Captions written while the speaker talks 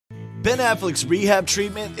Ben Affleck's rehab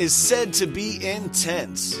treatment is said to be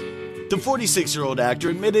intense. The 46-year-old actor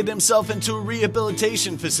admitted himself into a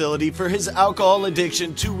rehabilitation facility for his alcohol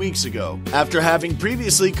addiction 2 weeks ago, after having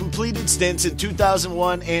previously completed stints in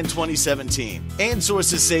 2001 and 2017. And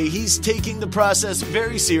sources say he's taking the process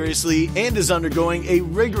very seriously and is undergoing a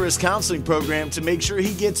rigorous counseling program to make sure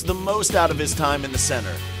he gets the most out of his time in the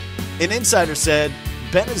center. An insider said,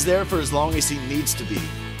 "Ben is there for as long as he needs to be.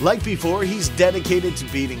 Like before, he's dedicated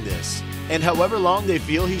to beating this. And however long they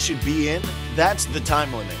feel he should be in, that's the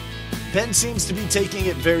time limit." Ben seems to be taking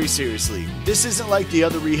it very seriously. This isn't like the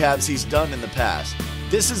other rehabs he's done in the past.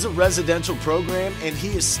 This is a residential program and he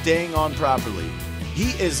is staying on properly. He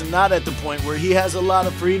is not at the point where he has a lot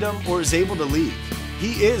of freedom or is able to leave.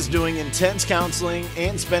 He is doing intense counseling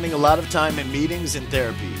and spending a lot of time in meetings and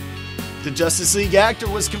therapy. The Justice League actor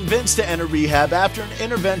was convinced to enter rehab after an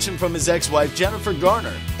intervention from his ex-wife Jennifer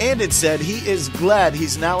Garner, and it said he is glad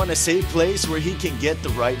he's now in a safe place where he can get the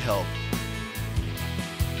right help.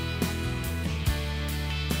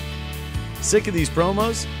 Sick of these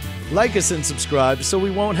promos? Like us and subscribe so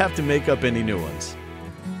we won't have to make up any new ones.